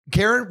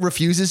Karen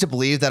refuses to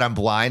believe that I'm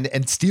blind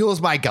and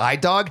steals my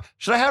guide dog.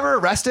 Should I have her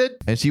arrested?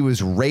 And she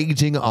was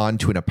raging on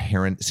to an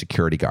apparent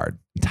security guard.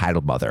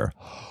 Entitled mother.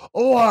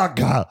 Look,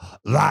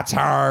 that's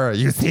her.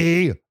 You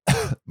see?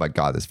 My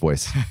God, this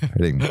voice.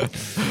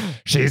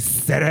 She's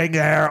sitting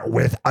there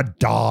with a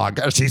dog.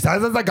 She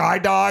says it's a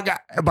guide dog,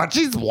 but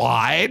she's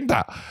blind.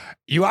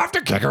 You have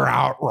to kick her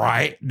out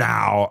right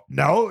now.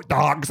 No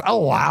dogs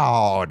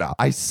allowed.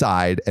 I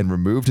sighed and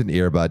removed an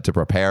earbud to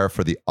prepare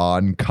for the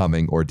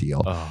oncoming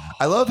ordeal. Oh.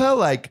 I love how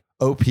like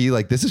OP,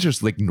 like this is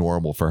just like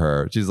normal for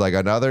her. She's like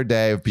another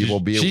day of people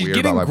being weird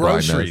about my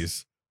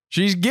blindness.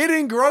 She's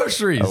getting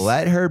groceries.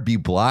 Let her be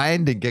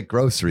blind and get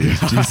groceries.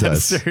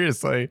 Jesus.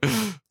 Seriously.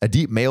 A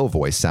deep male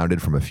voice sounded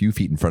from a few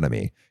feet in front of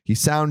me. He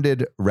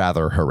sounded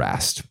rather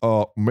harassed.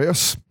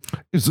 Miss,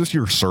 is this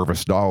your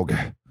service dog?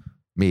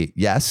 Me,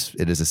 yes,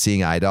 it is a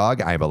seeing eye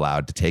dog. I am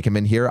allowed to take him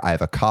in here. I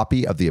have a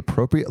copy of the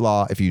appropriate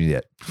law if you need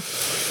it.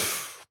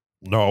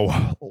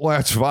 No,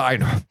 that's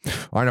fine.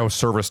 I know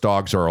service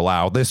dogs are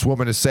allowed. This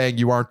woman is saying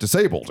you aren't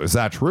disabled. Is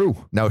that true?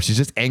 No, she's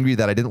just angry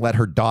that I didn't let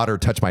her daughter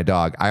touch my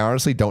dog. I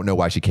honestly don't know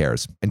why she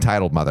cares.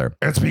 Entitled mother.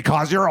 It's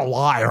because you're a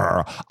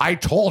liar. I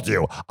told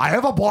you. I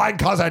have a blind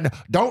cousin.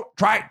 Don't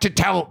try to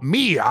tell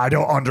me I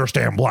don't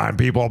understand blind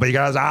people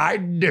because I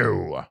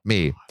do.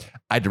 Me.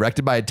 I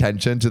directed my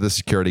attention to the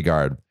security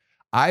guard.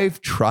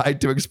 I've tried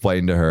to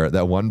explain to her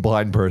that one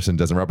blind person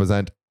doesn't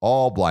represent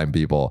all blind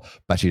people,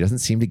 but she doesn't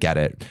seem to get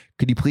it.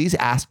 Could you please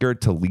ask her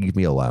to leave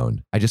me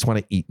alone? I just want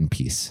to eat in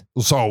peace.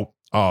 So,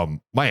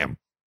 ma'am,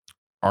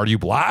 are you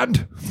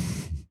blind?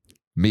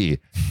 Me.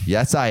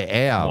 Yes, I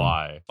am.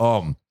 Why?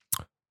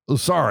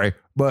 Sorry,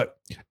 but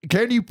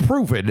can you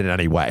prove it in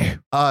any way?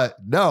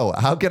 No.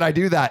 How can I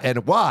do that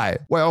and why?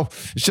 Well,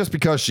 it's just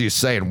because she's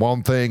saying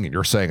one thing and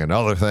you're saying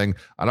another thing.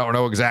 I don't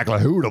know exactly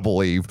who to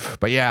believe,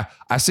 but yeah,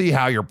 I see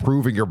how you're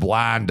proving you're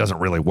blind doesn't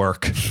really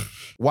work.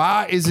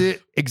 Why is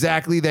it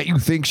exactly that you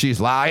think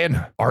she's lying?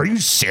 Are you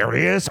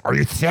serious? Are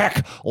you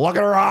thick? Look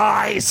at her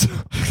eyes.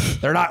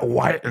 They're not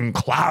white and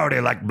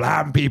cloudy like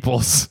blind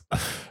people's.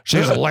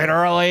 She's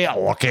literally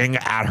looking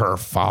at her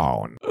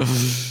phone.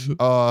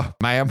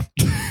 Ma'am,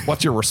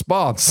 what's your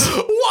response?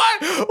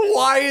 What?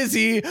 Why is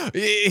he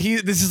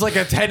this is like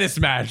a tennis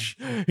match.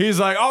 He's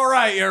like, all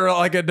right, you're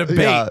like a debate.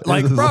 Yeah,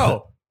 like,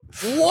 bro.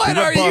 What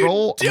are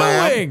you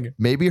doing?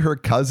 Maybe her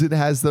cousin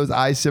has those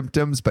eye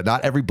symptoms, but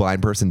not every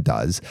blind person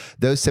does.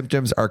 Those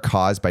symptoms are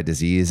caused by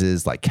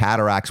diseases like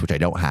cataracts, which I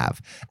don't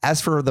have. As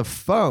for the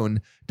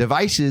phone,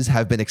 devices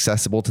have been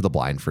accessible to the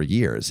blind for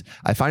years.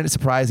 I find it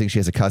surprising she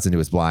has a cousin who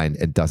is blind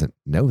and doesn't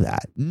know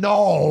that.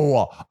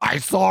 No, I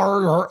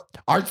saw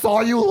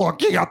you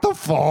looking at the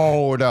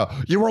phone.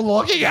 You were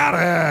looking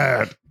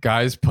at it.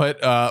 Guys, put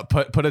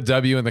a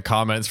W in the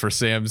comments for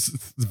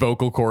Sam's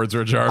vocal cords,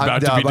 which are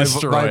about to be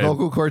destroyed. My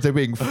vocal cords are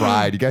being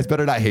fried. You guys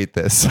better not hate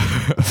this.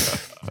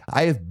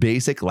 I have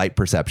basic light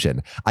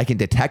perception. I can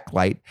detect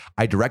light.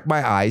 I direct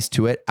my eyes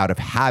to it out of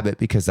habit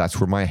because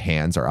that's where my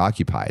hands are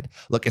occupied.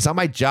 Look, it's not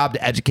my job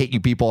to educate you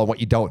people on what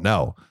you don't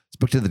know. I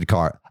spoke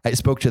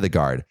to the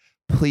guard.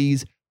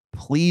 Please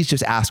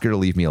just ask her to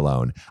leave me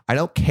alone. I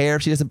don't care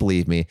if she doesn't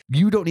believe me.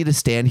 You don't need to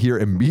stand here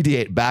and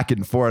mediate back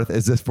and forth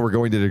as if we're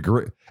going to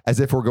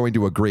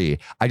agree.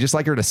 I just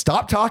like her to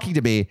stop talking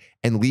to me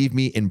and leave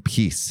me in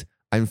peace.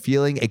 I'm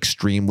feeling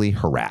extremely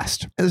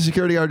harassed. And the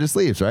security guard just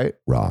leaves, right?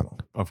 Wrong.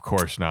 Of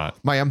course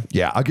not. Ma'am,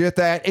 yeah, I get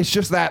that. It's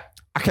just that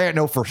I can't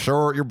know for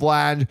sure you're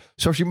blind,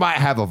 so she might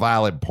have a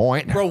valid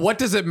point. Bro, what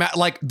does it matter?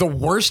 Like, the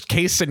worst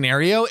case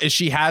scenario is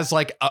she has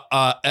like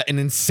an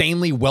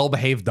insanely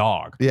well-behaved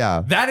dog.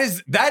 Yeah. That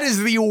is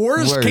the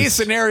worst case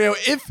scenario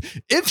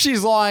if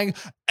she's lying.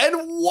 And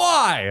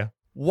why?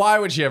 Why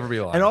would she ever be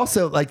lying? And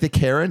also, like, the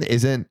Karen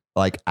isn't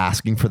like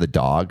asking for the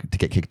dog to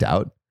get kicked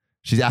out.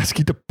 She's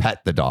asking to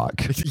pet the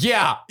dog.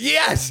 Yeah.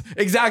 Yes.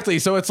 Exactly.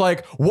 So it's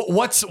like,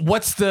 what's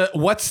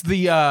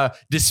the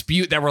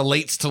dispute that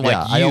relates to like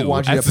I don't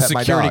want you as to the pet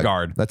my security dog.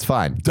 guard? That's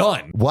fine.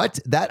 Done. What?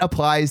 That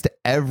applies to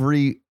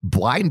every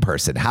blind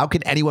person. How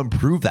can anyone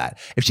prove that?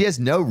 If she has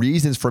no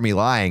reasons for me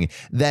lying,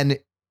 then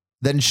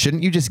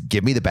shouldn't you just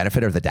give me the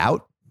benefit of the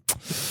doubt?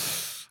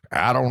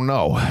 I don't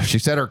know. She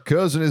said her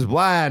cousin is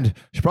blind.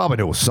 She probably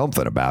knows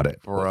something about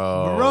it.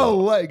 Bro,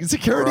 like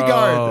security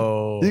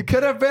guard. You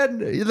could have been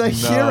the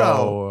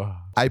hero.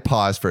 I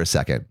paused for a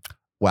second.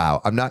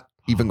 Wow, I'm not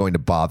even going to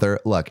bother.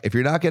 Look, if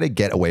you're not going to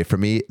get away from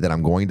me, then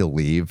I'm going to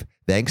leave.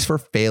 Thanks for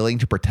failing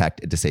to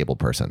protect a disabled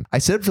person. I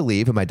set up to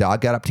leave and my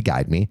dog got up to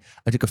guide me.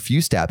 I took a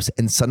few steps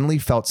and suddenly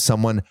felt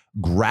someone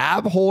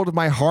grab hold of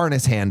my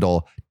harness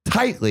handle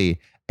tightly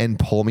and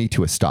pull me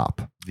to a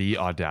stop. The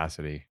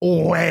audacity.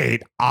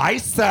 Wait, I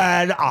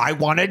said I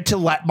wanted to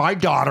let my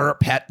daughter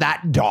pet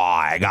that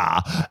dog.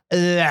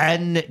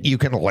 Then you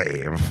can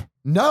leave.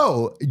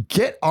 No,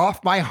 get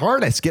off my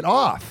harness. Get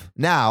off.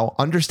 Now,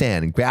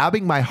 understand,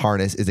 grabbing my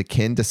harness is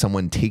akin to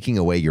someone taking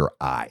away your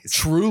eyes.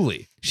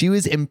 Truly. She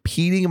was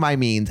impeding my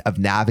means of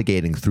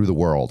navigating through the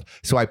world,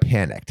 so I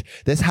panicked.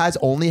 This has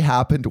only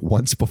happened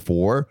once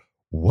before.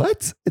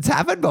 what? It's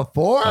happened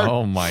before?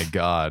 Oh my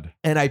God.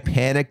 And I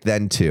panicked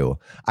then too.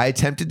 I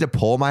attempted to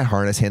pull my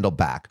harness handle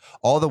back,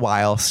 all the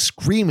while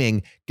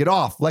screaming, get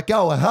off, let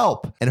go,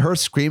 help. And her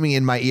screaming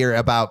in my ear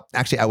about,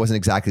 actually, I wasn't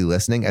exactly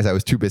listening as I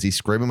was too busy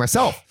screaming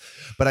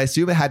myself, but I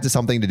assume it had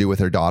something to do with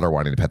her daughter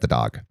wanting to pet the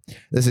dog.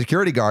 The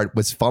security guard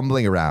was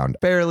fumbling around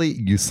fairly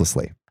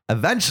uselessly.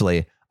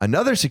 Eventually,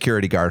 another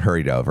security guard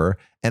hurried over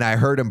and I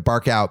heard him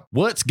bark out,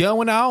 "What's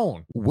going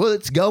on?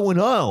 What's going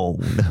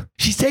on?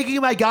 She's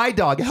taking my guide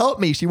dog. Help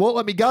me. She won't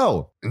let me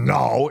go."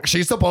 "No,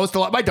 she's supposed to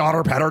let my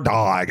daughter pet her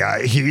dog.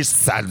 He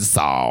said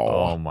so."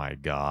 Oh my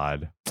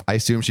God. I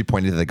assume she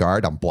pointed to the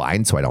guard. I'm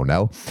blind, so I don't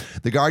know.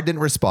 The guard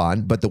didn't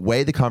respond, but the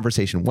way the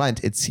conversation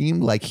went, it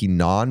seemed like he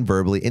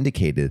non-verbally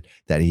indicated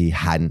that he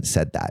hadn't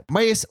said that.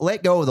 "Miss,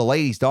 let go of the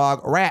lady's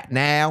dog right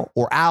now,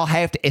 or I'll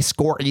have to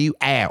escort you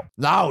out."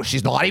 "No,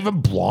 she's not even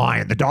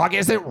blind. The dog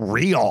isn't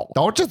real.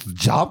 Don't just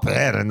jump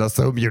in and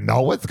assume you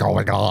know what's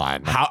going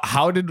on."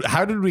 How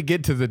did we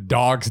get to the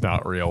dog's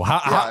not real?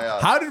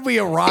 How did we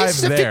arrive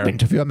it's there? It's a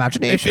figment of your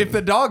imagination. If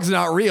the dog's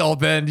not real,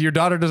 then your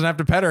daughter doesn't have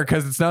to pet her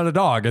because it's not a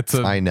dog.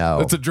 I know.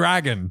 It's a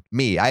dragon.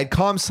 I had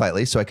calmed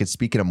slightly so I could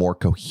speak in a more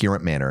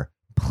coherent manner.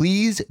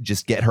 "Please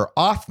just get her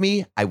off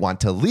me. I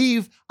want to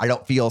leave. I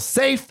don't feel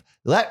safe.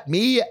 Let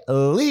me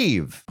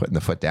leave." Putting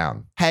the foot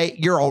down. "Hey,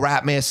 you're all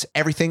right, miss.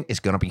 Everything is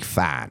going to be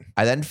fine."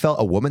 I then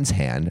felt a woman's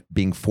hand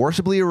being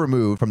forcibly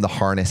removed from the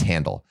harness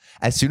handle.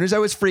 As soon as I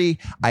was free,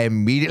 I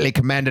immediately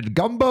commanded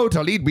Gumbo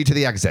to lead me to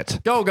the exit.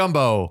 Go,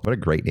 Gumbo. What a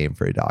great name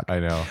for a dog. I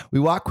know. We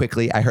walked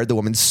quickly. I heard the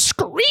woman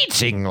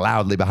screeching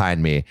loudly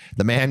behind me.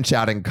 The man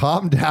shouting,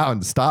 "Calm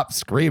down, stop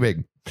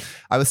screaming."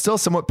 I was still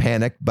somewhat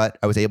panicked, but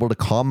I was able to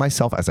calm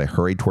myself as I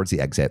hurried towards the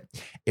exit.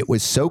 It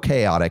was so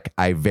chaotic,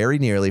 I very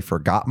nearly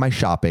forgot my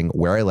shopping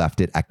where I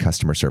left it at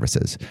customer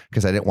services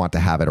because I didn't want to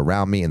have it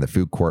around me in the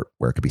food court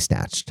where it could be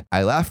snatched.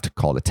 I left,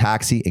 called a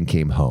taxi, and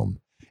came home.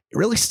 It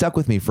really stuck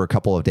with me for a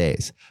couple of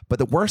days. But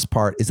the worst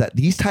part is that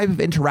these type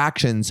of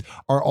interactions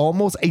are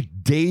almost a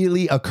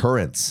daily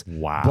occurrence.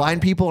 Wow.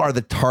 Blind people are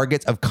the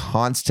targets of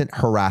constant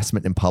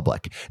harassment in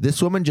public.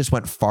 This woman just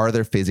went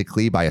farther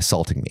physically by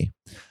assaulting me.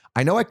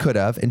 I know I could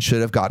have and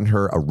should have gotten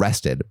her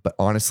arrested, but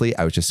honestly,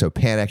 I was just so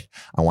panicked.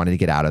 I wanted to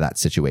get out of that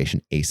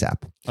situation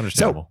ASAP.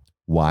 Understandable. So,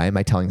 why am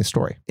I telling this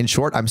story? In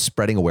short, I'm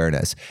spreading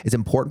awareness. It's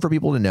important for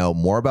people to know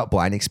more about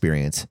blind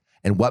experience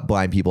and what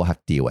blind people have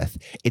to deal with.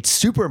 It's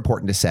super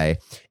important to say,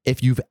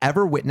 if you've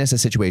ever witnessed a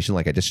situation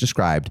like I just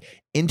described,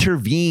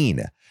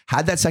 intervene.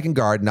 Had that second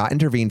guard not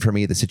intervened for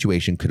me, the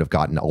situation could have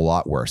gotten a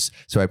lot worse.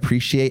 So I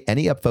appreciate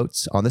any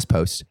upvotes on this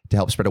post to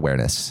help spread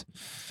awareness.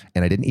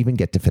 And I didn't even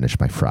get to finish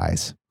my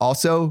fries.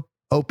 Also,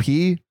 OP,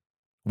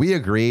 we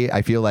agree.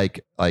 I feel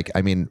like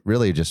I mean,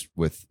 really just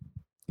with,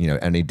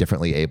 any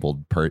differently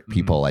abled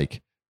people,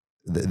 like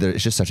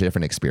there's just such a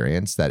different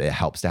experience that it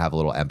helps to have a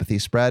little empathy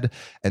spread.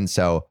 And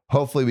so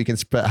hopefully we can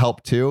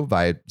help too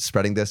by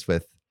spreading this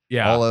with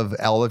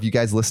all of you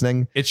guys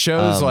listening. It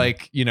shows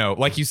like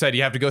you said,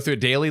 you have to go through it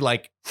daily.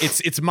 Like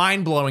it's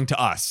mind blowing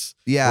to us.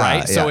 Yeah.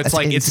 Right. So it's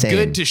like, insane. it's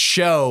good to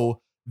show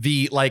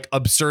the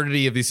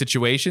absurdity of these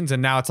situations.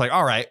 And now it's like,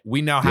 all right,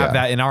 we now have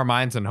that in our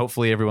minds, and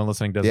hopefully everyone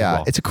listening does as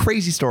well. It's a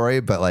crazy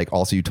story, but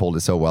also you told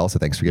it so well. So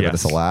thanks for giving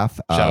us a laugh.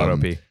 Shout out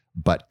OP.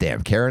 But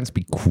damn, Karens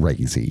be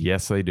crazy.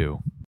 Yes, they do.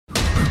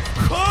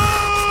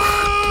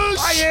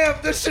 I am.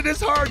 This shit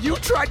is hard. You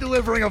tried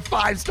delivering a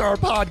 5-star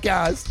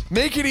podcast.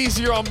 Make it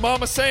easier on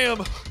Mama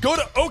Sam. Go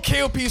to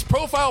OKOP's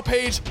profile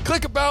page,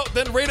 click about,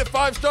 then rate it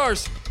 5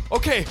 stars.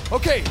 Okay,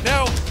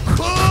 now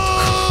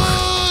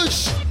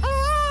push!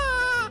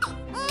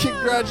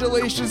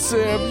 Congratulations,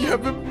 Sam. You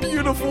have a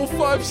beautiful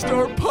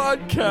 5-star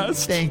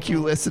podcast. Thank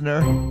you,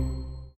 listener.